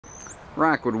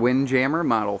Rockwood Windjammer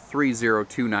model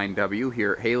 3029W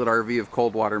here at Haylett RV of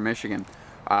Coldwater, Michigan.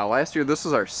 Last year this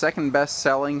was our second best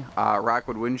selling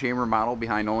Rockwood Windjammer model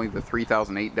behind only the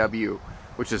 3008W,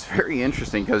 which is very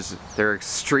interesting because they're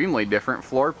extremely different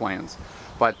floor plans.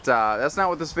 But that's not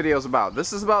what this video is about.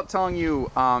 This is about telling you,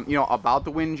 about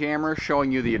the Windjammer,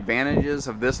 showing you the advantages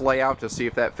of this layout to see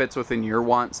if that fits within your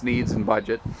wants, needs, and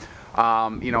budget.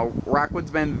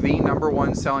 Rockwood's been the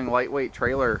 #1 selling lightweight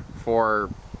trailer for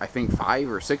I think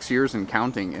 5 or 6 years and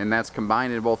counting, and that's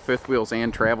combined in both fifth wheels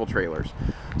and travel trailers.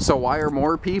 So why are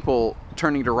more people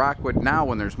turning to Rockwood now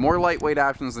when there's more lightweight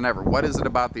options than ever? What is it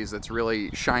about these that's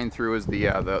really shined through as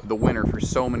the winner for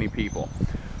so many people?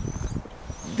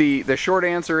 The short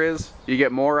answer is you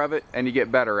get more of it and you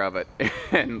get better of it,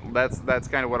 and that's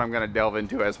kind of what I'm going to delve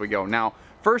into as we go. Now,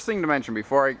 first thing to mention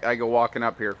before I go walking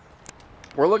up here,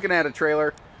 we're looking at a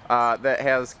trailer that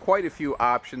has quite a few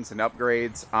options and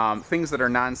upgrades, things that are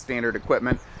non-standard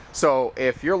equipment. So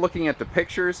if you're looking at the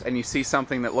pictures and you see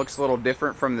something that looks a little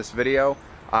different from this video,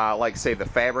 like say the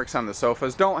fabrics on the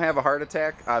sofas, don't have a heart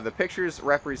attack. The pictures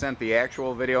represent the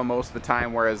actual video most of the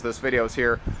time, whereas this video is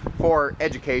here for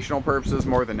educational purposes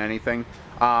more than anything.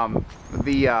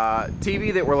 The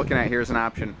TV that we're looking at here is an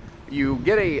option. You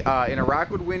get in a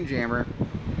Rockwood Windjammer,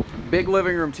 big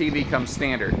living room TV comes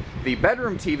standard. The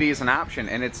bedroom TV is an option,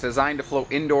 and it's designed to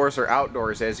float indoors or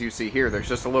outdoors, as you see here. There's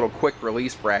just a little quick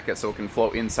release bracket so it can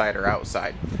float inside or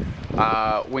outside.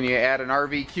 When you add an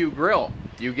RVQ grill,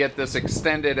 you get this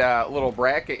extended little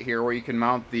bracket here where you can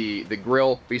mount the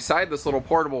grill beside this little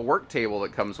portable work table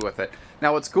that comes with it.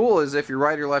 Now what's cool is if you're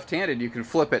right or left-handed, you can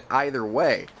flip it either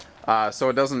way. So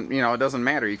it doesn't, it doesn't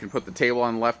matter. You can put the table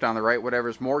on the left, on the right,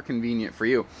 whatever's more convenient for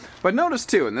you. But notice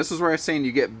too, and this is where I'm saying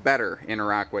you get better in a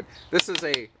Rockwood, this is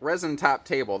a resin top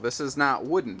table. This is not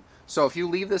wooden. So if you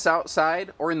leave this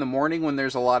outside or in the morning when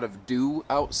there's a lot of dew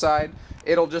outside,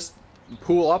 it'll just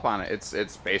pool up on it.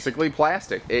 It's basically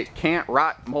plastic. It can't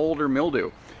rot, mold, or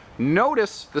mildew.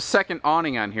 Notice the second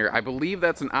awning on here. I believe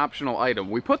that's an optional item.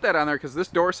 We put that on there because this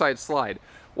door side slide,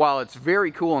 while it's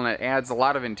very cool and it adds a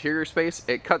lot of interior space,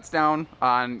 it cuts down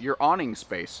on your awning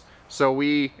space. So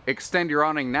we extend your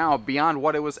awning now beyond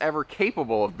what it was ever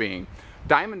capable of being.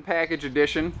 Diamond Package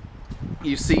Edition,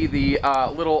 you see the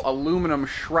little aluminum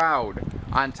shroud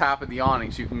on top of the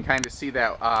awning, so you can kind of see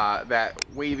that, that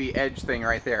wavy edge thing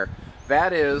right there.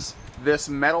 That is this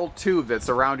metal tube that's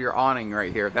around your awning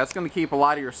right here. That's going to keep a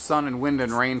lot of your sun and wind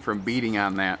and rain from beating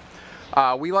on that.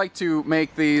 We like to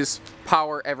make these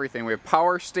power everything. We have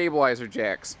power stabilizer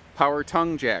jacks, power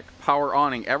tongue jack, power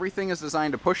awning. Everything is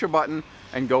designed to push a button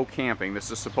and go camping. This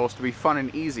is supposed to be fun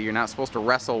and easy. You're not supposed to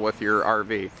wrestle with your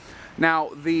RV. Now,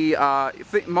 the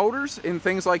motors in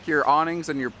things like your awnings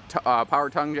and your power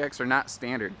tongue jacks are not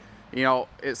standard.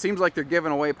 It seems like they're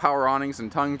giving away power awnings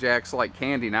and tongue jacks like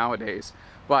candy nowadays.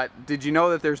 But did you know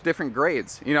that there's different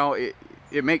grades?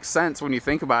 It makes sense when you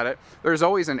think about it. There's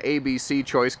always an ABC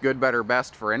choice, good, better,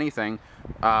 best for anything.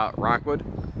 Rockwood,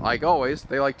 like always,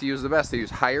 they like to use the best. They use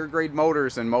higher grade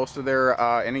motors than most of their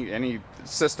any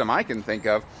system I can think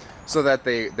of, so that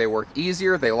they work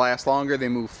easier, they last longer, they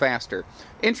move faster.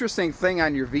 Interesting thing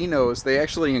on your V-nose, they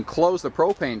actually enclose the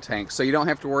propane tank, so you don't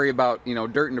have to worry about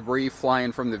dirt and debris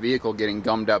flying from the vehicle getting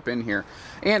gummed up in here.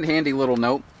 And handy little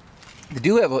note, they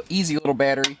do have an easy little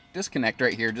battery disconnect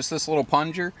right here. Just this little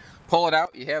plunger. Pull it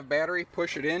out, you have battery,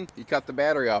 push it in, you cut the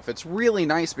battery off. It's really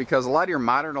nice because a lot of your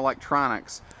modern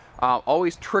electronics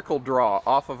always trickle draw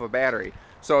off of a battery.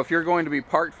 So if you're going to be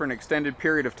parked for an extended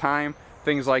period of time,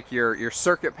 things like your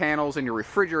circuit panels and your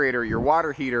refrigerator, your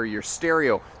water heater, your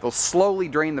stereo, they'll slowly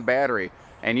drain the battery.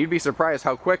 And you'd be surprised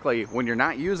how quickly, when you're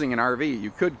not using an RV,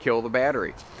 you could kill the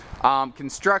battery.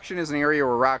 Construction is an area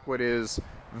where Rockwood is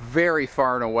very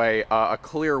far and away a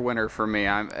clear winner for me.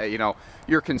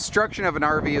 Your construction of an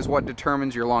RV is what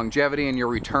determines your longevity and your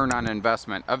return on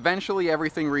investment. Eventually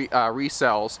everything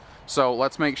resells, so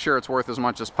let's make sure it's worth as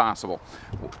much as possible.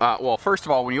 Well, first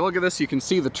of all, when you look at this, you can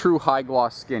see the true high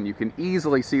gloss skin. You can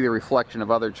easily see the reflection of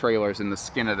other trailers in the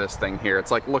skin of this thing here.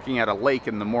 It's like looking at a lake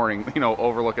in the morning,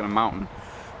 overlooking a mountain.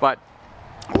 But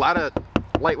a lot of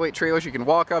lightweight trailers, you can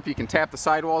walk up, you can tap the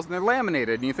sidewalls, and they're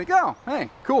laminated, and you think, oh, hey,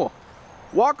 cool.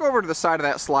 Walk over to the side of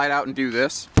that slide out and do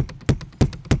this.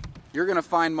 you're going to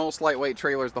find most lightweight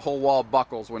trailers, the whole wall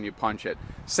buckles when you punch it.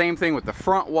 Same thing with the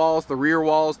front walls, the rear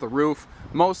walls, the roof.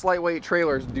 Most lightweight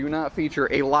trailers do not feature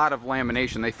a lot of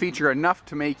lamination. They feature enough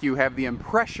to make you have the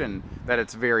impression that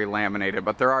it's very laminated,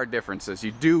 but there are differences.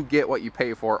 You do get what you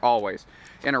pay for always.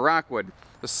 In a Rockwood,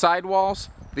 the side walls,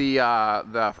 the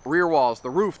rear walls, the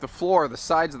roof, the floor, the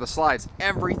sides of the slides,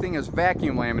 everything is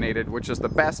vacuum laminated, which is the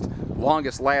best,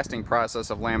 longest lasting process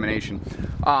of lamination.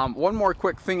 One more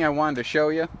quick thing I wanted to show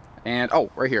you, and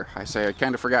oh, right here, I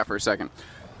kind of forgot for a second.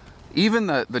 Even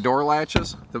the door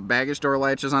latches, the baggage door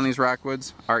latches on these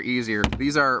Rockwoods are easier.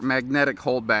 These are magnetic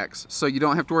holdbacks, so you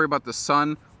don't have to worry about the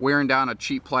sun wearing down a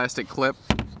cheap plastic clip.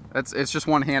 It's just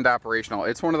one hand operational.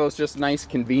 It's one of those just nice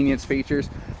convenience features,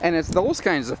 and it's those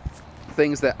kinds of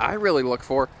things that I really look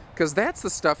for, because that's the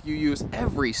stuff you use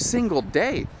every single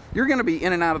day. You're going to be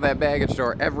in and out of that baggage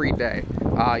door every day.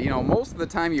 You know, most of the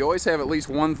time you always have at least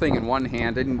one thing in one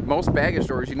hand, and most baggage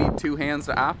doors you need two hands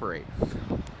to operate.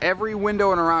 Every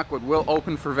window in a Rockwood will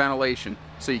open for ventilation,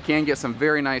 so you can get some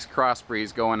very nice cross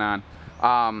breeze going on.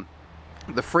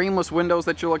 The frameless windows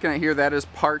that you're looking at here, that is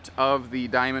part of the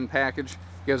diamond package.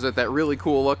 Gives it that really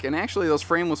cool look, and actually those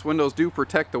frameless windows do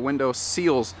protect the window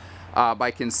seals by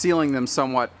concealing them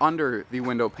somewhat under the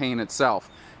window pane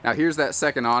itself. Now here's that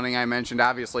second awning I mentioned.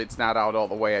 Obviously it's not out all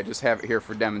the way, I just have it here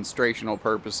for demonstrational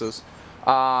purposes.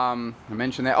 I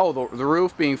mentioned that. Oh, the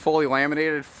roof being fully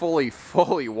laminated, fully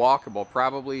walkable,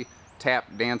 probably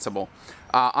tap danceable.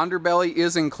 Underbelly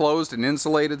is enclosed and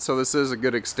insulated, so this is a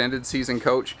good extended season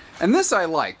coach. And this I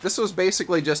like. This was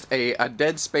basically just a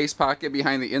dead space pocket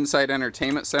behind the inside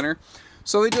entertainment center.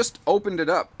 So they just opened it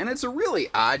up, and it's a really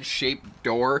odd shaped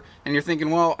door, and you're thinking,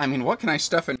 well, I mean, what can I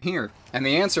stuff in here? And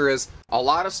the answer is a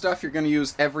lot of stuff you're going to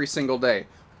use every single day.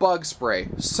 Bug spray,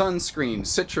 sunscreen,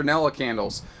 citronella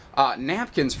candles,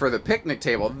 napkins for the picnic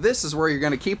table. This is where you're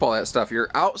going to keep all that stuff. Your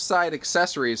outside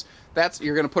accessories,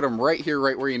 you're going to put them right here,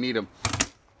 right where you need them.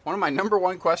 One of my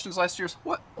 #1 questions last year is,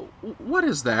 what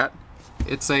is that?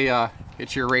 It's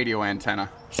your radio antenna.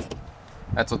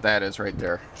 That's what that is right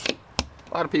there.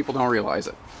 A lot of people don't realize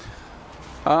it.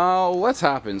 Let's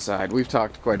hop inside. We've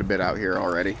talked quite a bit out here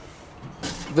already.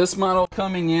 This model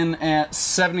coming in at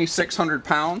 7,600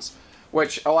 pounds,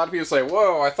 which a lot of people say,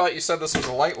 whoa, I thought you said this was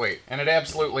a lightweight, and it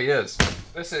absolutely is.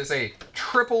 This is a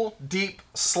triple deep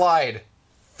slide,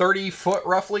 30-foot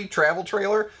roughly travel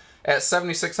trailer at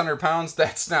 7,600 pounds.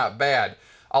 That's not bad.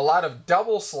 A lot of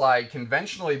double slide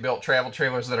conventionally built travel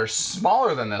trailers that are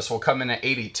smaller than this will come in at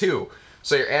 82.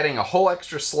 So you're adding a whole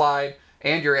extra slide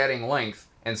and you're adding length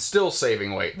and still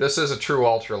saving weight. This is a true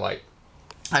ultralight.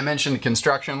 I mentioned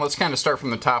construction. Let's kind of start from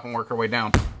the top and work our way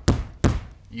down.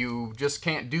 You just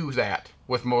can't do that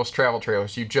with most travel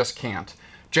trailers. You just can't.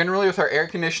 Generally with our air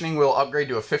conditioning, we'll upgrade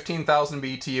to a 15,000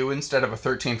 BTU instead of a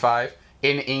 13.5.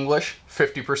 In English,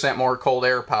 50% more cold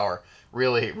air power.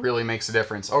 Really makes a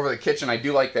difference. Over the kitchen, I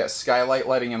do like that skylight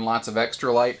letting in lots of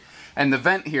extra light. And the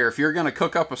vent here, if you're going to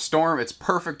cook up a storm, it's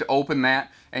perfect to open that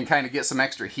and kind of get some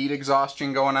extra heat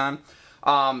exhaustion going on.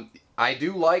 I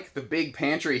do like the big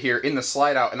pantry here in the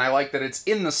slide out, and I like that it's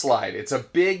in the slide. It's a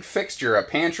big fixture, a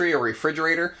pantry, a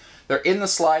refrigerator. They're in the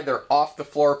slide, they're off the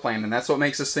floor plan, and that's what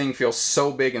makes this thing feel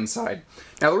so big inside.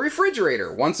 Now the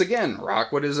refrigerator, once again,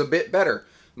 Rockwood is a bit better.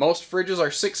 Most fridges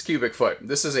are 6 cubic foot.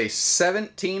 This is a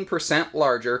 17%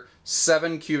 larger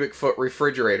 7 cubic foot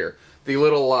refrigerator. The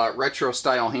little retro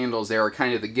style handles there are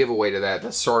kind of the giveaway to that.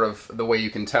 That's sort of the way you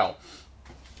can tell.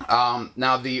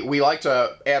 Now we like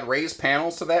to add raised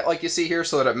panels to that like you see here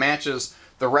so that it matches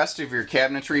the rest of your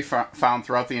cabinetry found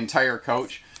throughout the entire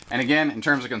coach. And again, in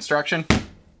terms of construction,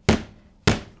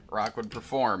 Rockwood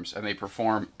performs, and they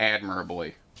perform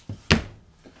admirably.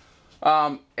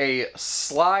 A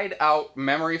slide out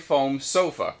memory foam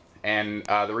sofa. And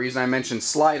the reason I mentioned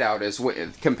slide out is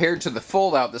compared to the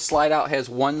fold out, the slide out has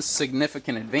one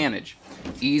significant advantage.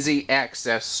 Easy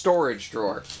access storage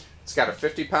drawer. It's got a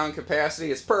 50-pound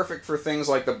capacity. It's perfect for things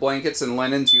like the blankets and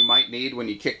linens you might need when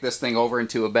you kick this thing over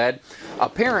into a bed.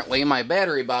 Apparently, my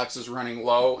battery box is running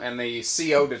low and the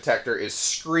CO detector is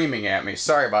screaming at me.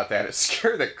 Sorry about that. It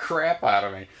scared the crap out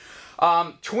of me.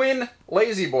 Twin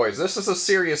Lazy Boys. This is a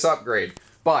serious upgrade,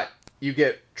 but you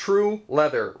get true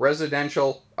leather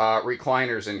residential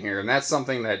recliners in here, and that's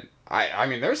something that, I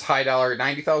mean, there's high dollar,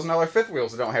 $90,000 fifth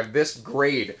wheels that don't have this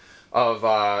grade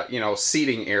of, you know,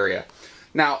 seating area.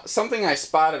 Now, something I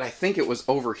spotted, I think it was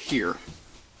over here.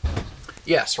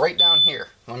 Yes, right down here.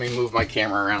 Let me move my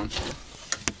camera around.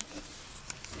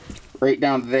 Right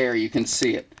down there, you can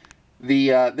see it.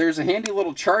 there's a handy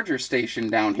little charger station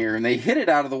down here, and they hid it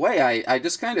out of the way. I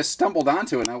just kind of stumbled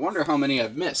onto it, and I wonder how many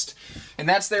I've missed. And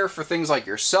that's there for things like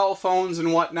your cell phones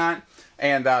and whatnot,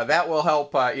 and that will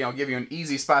help give you an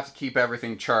easy spot to keep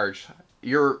everything charged.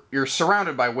 You're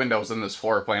surrounded by windows in this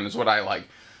floor plan is what I like,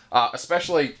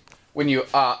 especially when you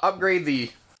upgrade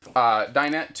the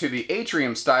dinette to the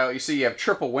atrium style. You see you have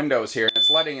triple windows here, and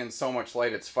it's letting in so much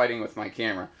light it's fighting with my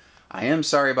camera. I am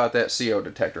sorry about that CO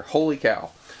detector. Holy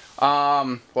cow.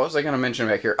 What was I going to mention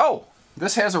back here? Oh,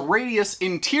 this has a radius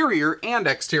interior and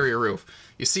exterior roof.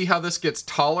 You see how this gets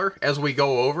taller as we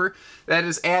go over? That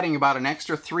is adding about an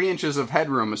extra 3 inches of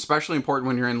headroom, especially important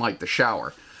when you're in like the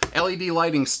shower. LED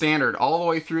lighting standard all the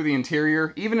way through the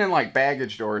interior, even in like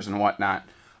baggage doors and whatnot.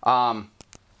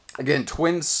 Again,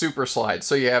 twin super slides.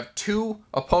 So you have 2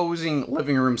 opposing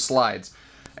living room slides.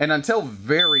 And until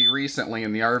very recently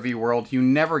in the RV world, you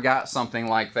never got something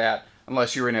like that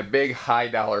unless you were in a big high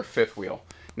dollar fifth wheel.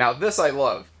 Now this I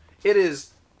love. It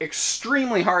is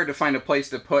extremely hard to find a place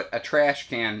to put a trash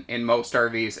can in most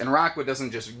RVs, and Rockwood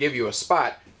doesn't just give you a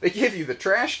spot, they give you the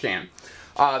trash can.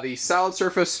 The solid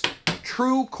surface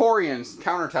true Corian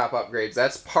countertop upgrades,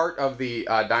 that's part of the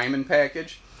diamond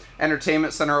package.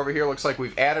 Entertainment center over here looks like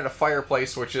we've added a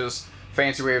fireplace, which is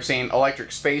fancy way of saying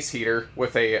electric space heater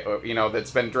with a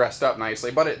that's been dressed up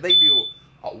nicely, but they do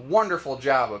a wonderful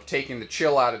job of taking the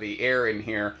chill out of the air in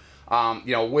here,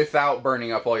 without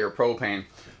burning up all your propane.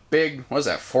 Big, what is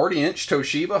that, 40-inch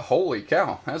Toshiba? Holy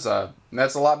cow, that's a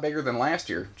lot bigger than last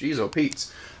year. Jeez, oh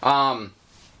Pete's. I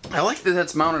like that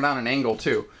that's mounted on an angle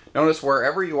too. Notice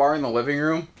wherever you are in the living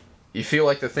room, you feel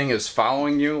like the thing is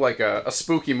following you, like a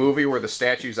spooky movie where the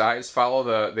statue's eyes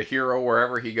follow the hero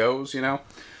wherever he goes,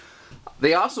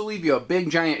 They also leave you a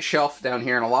big giant shelf down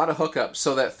here and a lot of hookups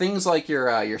so that things like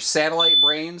your satellite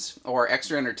brains or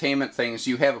extra entertainment things,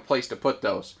 you have a place to put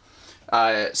those.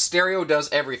 Stereo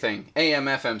does everything. AM,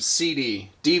 FM, CD,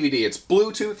 DVD. It's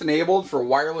Bluetooth enabled for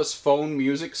wireless phone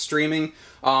music streaming.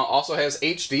 Also has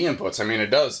HD inputs. I mean, it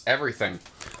does everything.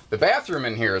 The bathroom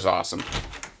in here is awesome.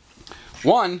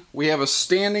 One, we have a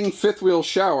standing fifth wheel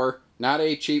shower, not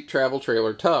a cheap travel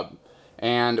trailer tub.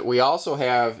 And we also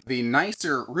have the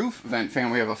nicer roof vent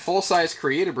fan. We have a full-size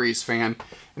Create-A-Breeze fan.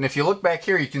 And if you look back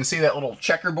here, you can see that little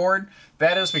checkerboard.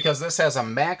 That is because this has a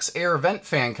Max Air vent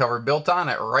fan cover built on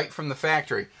it right from the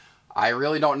factory. I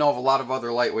really don't know of a lot of other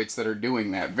lightweights that are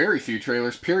doing that. Very few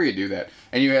trailers, period, do that.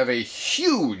 And you have a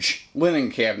huge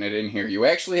linen cabinet in here. You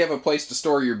actually have a place to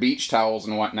store your beach towels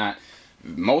and whatnot.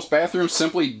 Most bathrooms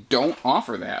simply don't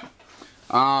offer that.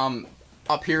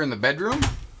 Up here in the bedroom,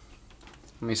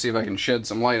 let me see if I can shed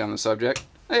some light on the subject.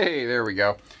 Hey, there we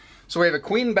go. So we have a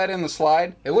queen bed in the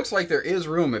slide. It looks like there is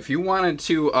room. If you wanted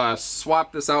to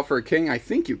swap this out for a king, I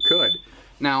think you could.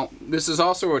 Now, this is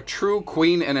also a true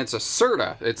queen, and it's a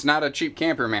Serta. It's not a cheap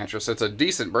camper mattress. It's a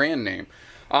decent brand name.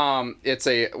 When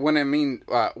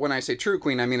I say true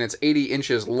queen, I mean it's 80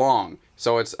 inches long.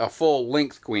 So it's a full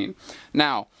length queen.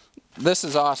 Now, this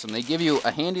is awesome. They give you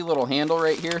a handy little handle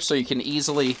right here so you can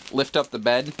easily lift up the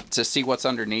bed to see what's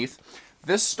underneath.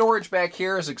 This storage back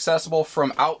here is accessible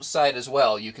from outside as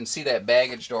well. You can see that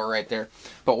baggage door right there.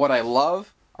 But what I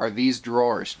love are these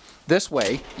drawers. This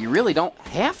way, you really don't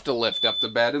have to lift up the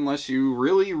bed unless you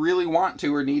really, really want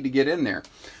to or need to get in there.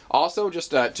 Also, just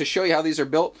to show you how these are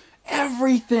built,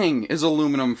 everything is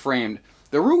aluminum framed.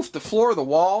 The roof, the floor, the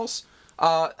walls,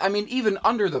 I mean, even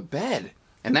under the bed.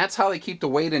 And that's how they keep the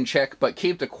weight in check, but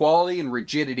keep the quality and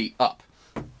rigidity up.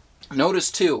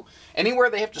 Notice too, anywhere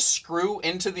they have to screw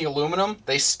into the aluminum,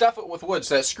 they stuff it with wood,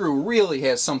 so that screw really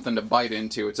has something to bite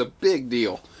into. It's a big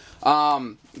deal.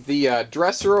 The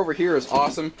dresser over here is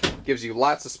awesome. Gives you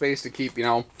lots of space to keep,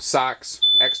 socks,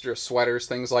 extra sweaters,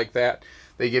 things like that.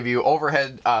 They give you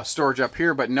overhead storage up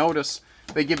here, but notice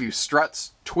they give you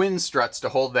struts, twin struts to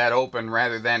hold that open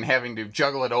rather than having to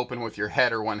juggle it open with your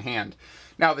head or one hand.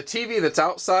 Now the TV that's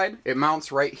outside, it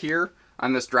mounts right here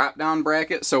on this drop-down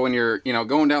bracket, so when you're,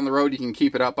 going down the road, you can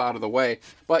keep it up out of the way.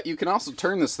 But you can also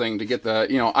turn this thing to get the,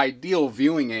 ideal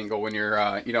viewing angle when you're,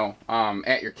 at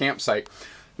your campsite.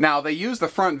 Now, they use the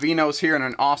front V-nose here in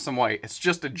an awesome way. It's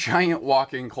just a giant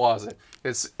walk-in closet.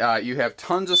 It's, you have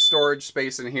tons of storage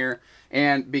space in here,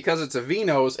 and because it's a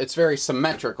V-nose, it's very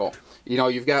symmetrical.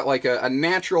 You've got like a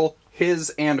natural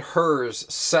his and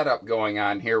hers setup going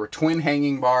on here with twin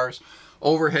hanging bars,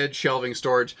 overhead shelving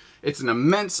storage. It's an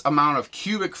immense amount of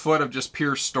cubic foot of just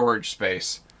pure storage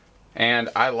space. And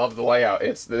I love the layout.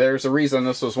 There's a reason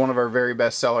this was one of our very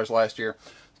best sellers last year.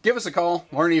 Give us a call,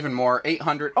 learn even more,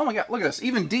 800, oh my god, look at this,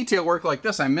 even detail work like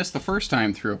this I missed the first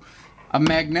time through. A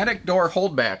magnetic door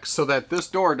holdback so that this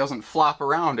door doesn't flop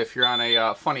around if you're on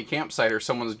a funny campsite or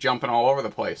someone's jumping all over the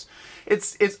place.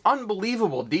 It's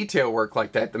unbelievable detail work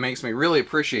like that makes me really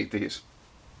appreciate these.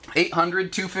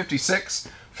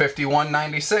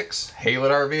 800-256-5196,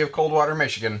 Haylett RV of Coldwater,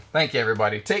 Michigan. Thank you,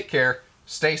 everybody. Take care.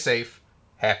 Stay safe.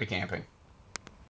 Happy camping.